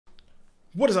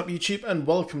What is up YouTube, and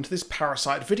welcome to this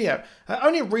Parasite video. I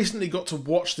only recently got to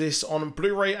watch this on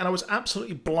Blu-ray and I was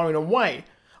absolutely blown away.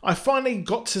 I finally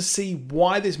got to see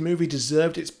why this movie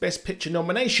deserved its Best Picture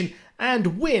nomination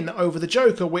and win over The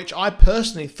Joker, which I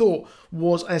personally thought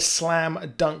was a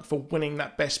slam dunk for winning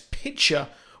that Best Picture,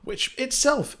 which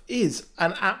itself is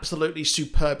an absolutely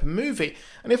superb movie.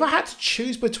 And if I had to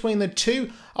choose between the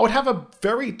two, I would have a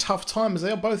very tough time as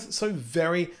they are both so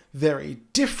very, very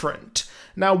different.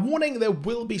 Now, warning, there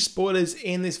will be spoilers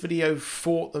in this video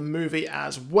for the movie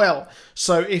as well.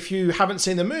 So if you haven't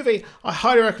seen the movie, I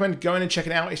highly recommend going and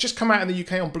checking it out. It's just come out in the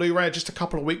UK on Blu-ray just a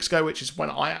couple of weeks ago, which is when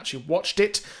I actually watched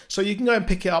it. So you can go and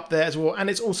pick it up there as well. And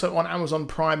it's also on Amazon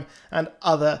Prime and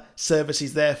other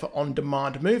services there for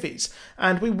on-demand movies.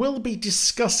 And we will be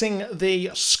discussing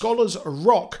the Scholar's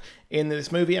Rock in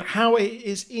this movie and how it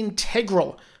is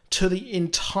integral to the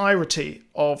entirety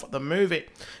of the movie.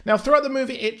 Now, throughout the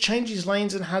movie, it changes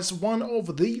lanes and has one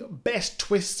of the best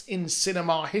twists in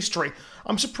cinema history.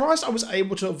 I'm surprised I was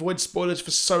able to avoid spoilers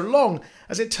for so long,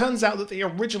 as it turns out that the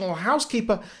original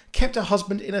housekeeper kept her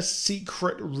husband in a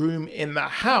secret room in the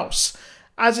house.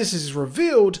 As this is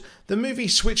revealed, the movie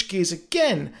switches gears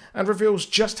again and reveals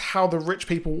just how the rich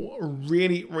people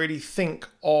really think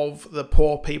of the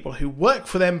poor people who work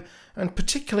for them, and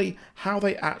particularly how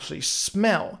they actually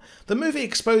smell. The movie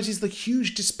exposes the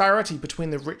huge disparity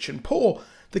between the rich and poor.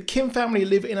 The Kim family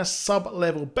live in a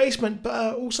sub-level basement, but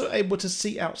are also able to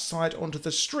see outside onto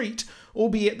the street,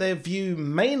 albeit their view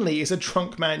mainly is a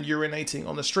drunk man urinating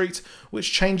on the street,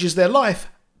 which changes their life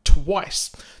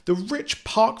twice. The rich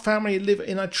Park family live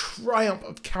in a triumph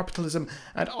of capitalism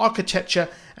and architecture,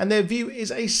 and their view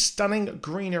is a stunning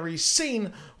greenery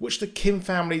scene, which the Kim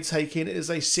family take in as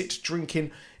they sit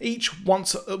drinking. Each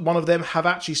once one of them have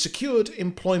actually secured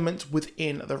employment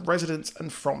within the residence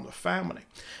and from the family.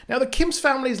 Now, the Kim's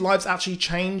family's lives actually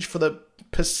change for the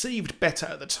perceived better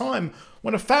at the time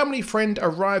when a family friend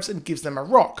arrives and gives them a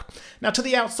rock. Now, to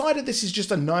the outsider, this is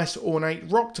just a nice ornate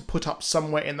rock to put up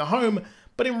somewhere in the home,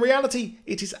 but in reality,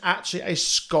 it is actually a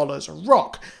scholar's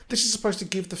rock. This is supposed to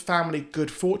give the family good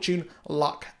fortune,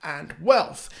 luck, and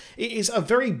wealth. It is a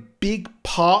very big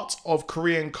part of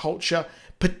Korean culture,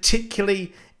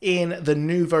 particularly in the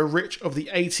nouveau rich of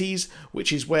the 80s,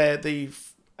 which is where the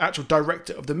actual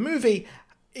director of the movie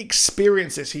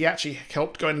experienced this. He actually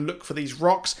helped go and look for these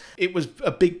rocks. It was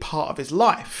a big part of his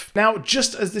life. Now,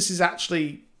 just as this is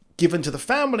actually given to the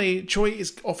family, Choi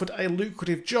is offered a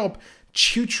lucrative job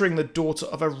tutoring the daughter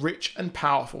of a rich and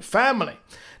powerful family.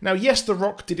 Now, yes, the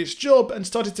rock did its job and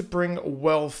started to bring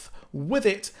wealth with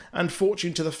it and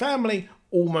fortune to the family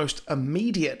almost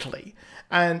immediately.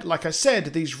 And like I said,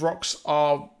 these rocks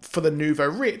are for the nouveau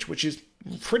rich, which is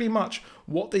pretty much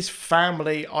what this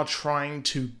family are trying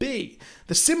to be.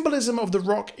 The symbolism of the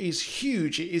rock is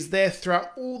huge. It is there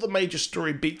throughout all the major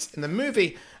story beats in the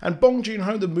movie, and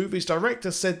Joon-ho, the movie's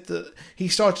director, said that he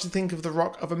started to think of the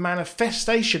rock of a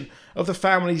manifestation of the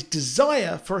family's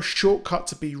desire for a shortcut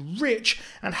to be rich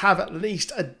and have at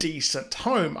least a decent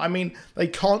home. I mean, they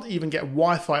can't even get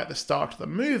Wi-Fi at the start of the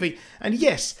movie, and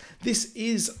yes, this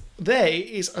is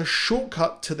a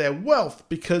shortcut to their wealth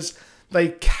because they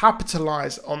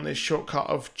capitalize on this shortcut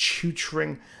of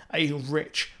tutoring a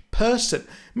rich person.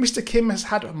 Mr. Kim has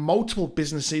had multiple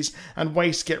businesses and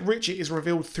ways to get rich. It is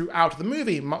revealed throughout the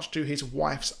movie, much to his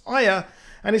wife's ire,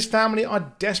 and his family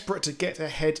are desperate to get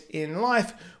ahead in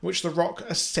life, which the rock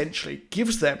essentially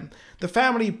gives them. The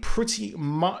family pretty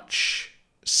much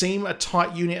seem a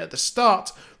tight unit at the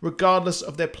start, regardless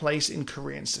of their place in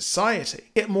Korean society.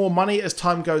 Get more money as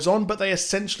time goes on, but they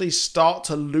essentially start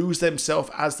to lose themselves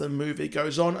as the movie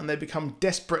goes on, and they become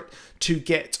desperate to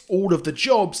get all of the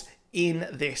jobs in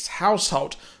this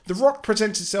household. The rock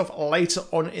presents itself later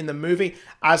on in the movie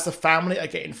as the family are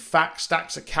getting fat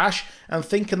stacks of cash and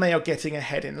thinking they are getting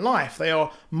ahead in life. They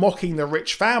are mocking the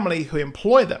rich family who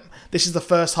employ them. This is the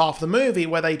first half of the movie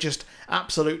where they just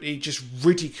absolutely just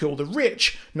ridicule the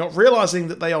rich, not realizing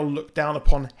that they are looked down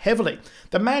upon heavily.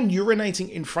 The man urinating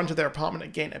in front of their apartment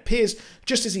again appears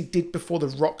just as he did before the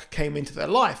rock came into their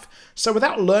life. So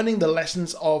without learning the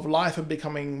lessons of life and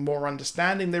becoming more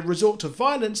understanding, they resort to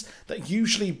violence that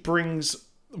usually brings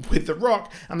with the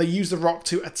rock, and they use the rock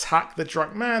to attack the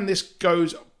drunk man. This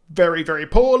goes very, very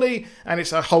poorly, and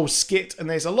it's a whole skit, and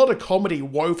there's a lot of comedy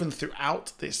woven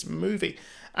throughout this movie.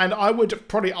 And I would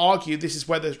probably argue this is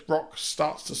where the rock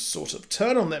starts to sort of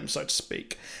turn on them, so to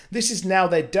speak. This is now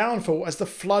their downfall as the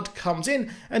flood comes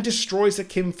in and destroys the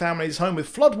Kim family's home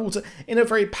with floodwater in a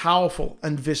very powerful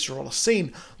and visceral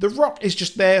scene. The rock is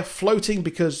just there floating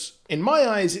because in my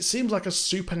eyes, it seems like a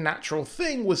supernatural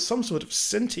thing with some sort of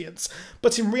sentience,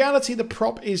 but in reality the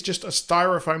prop is just a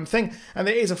styrofoam thing, and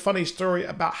there is a funny story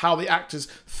about how the actors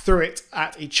threw it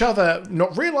at each other,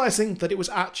 not realising that it was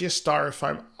actually a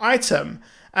styrofoam item.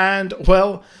 And,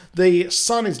 well, the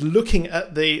son is looking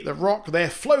at the rock there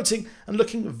floating and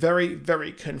looking very,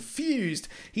 very confused.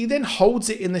 He then holds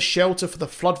it in the shelter for the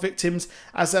flood victims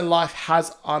as their life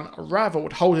has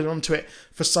unravelled, holding onto it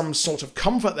for some sort of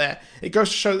comfort there. It goes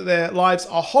to show that their lives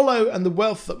are hollow and the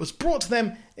wealth that was brought to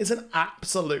them is an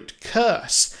absolute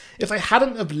curse. If they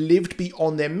hadn't have lived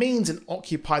beyond their means and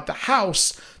occupied the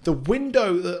house, the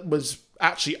window that was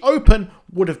actually open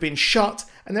would have been shut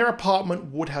and their apartment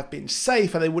would have been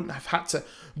safe, and they wouldn't have had to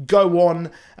go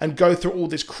on and go through all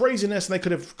this craziness, and they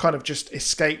could have kind of just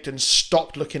escaped and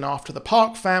stopped looking after the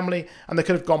Park family, and they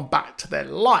could have gone back to their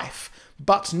life.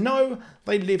 But no,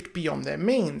 they lived beyond their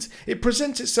means. It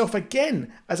presents itself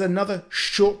again as another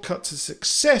shortcut to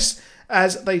success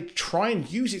as they try and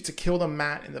use it to kill the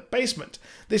man in the basement.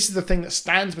 This is the thing that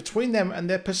stands between them and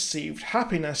their perceived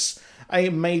happiness, a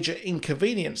major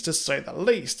inconvenience to say the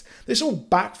least. This all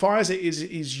backfires. It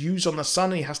is used on the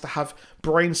son. He has to have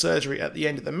brain surgery at the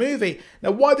end of the movie.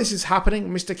 Now, why this is happening,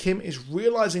 Mr. Kim is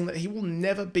realizing that he will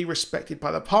never be respected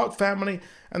by the Park family,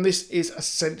 and this is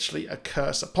essentially a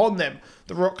curse upon them.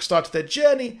 The Rock started their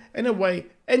journey, in a way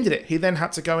ended it. He then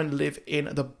had to go and live in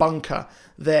the bunker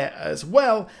there as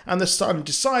well, and the son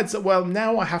decides that, well,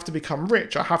 now I have to become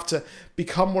rich. I have to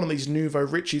become one of these nouveau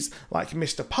riches like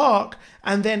Mr. Park,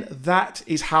 and then that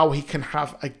is how he can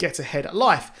have a get-ahead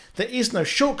life. There is no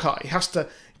shortcut. He has to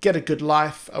get a good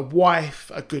life, a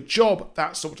wife, a good job,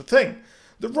 that sort of thing.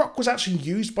 The Rock was actually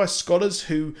used by scholars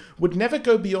who would never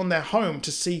go beyond their home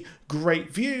to see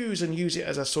great views and use it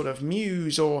as a sort of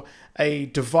muse or a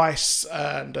device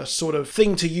and a sort of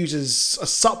thing to use as a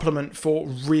supplement for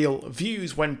real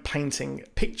views when painting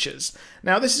pictures.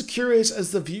 Now, this is curious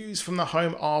as the views from the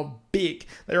home are big.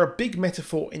 They're a big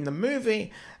metaphor in the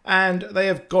movie, and they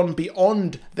have gone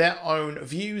beyond their own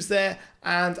views there,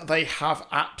 and they have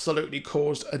absolutely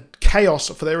caused a chaos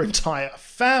for their entire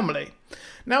family.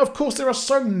 Now, of course, there are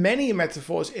so many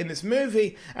metaphors in this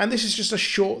movie, and this is just a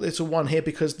short little one here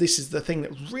because this is the thing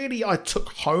that really I took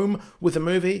home with the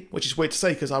movie, which is weird to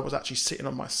say because I was actually sitting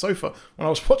on my sofa when I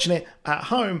was watching it at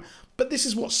home, but this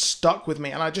is what stuck with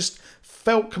me, and I just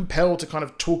felt compelled to kind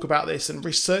of talk about this and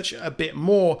research it a bit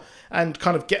more and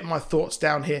kind of get my thoughts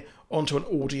down here onto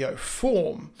an audio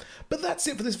form. But that's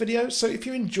it for this video, so if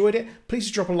you enjoyed it,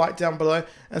 please drop a like down below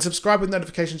and subscribe with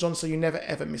notifications on so you never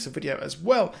ever miss a video as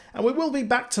well. And we will be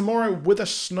back tomorrow with a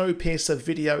Snowpiercer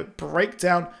video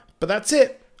breakdown, but that's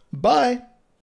it. Bye!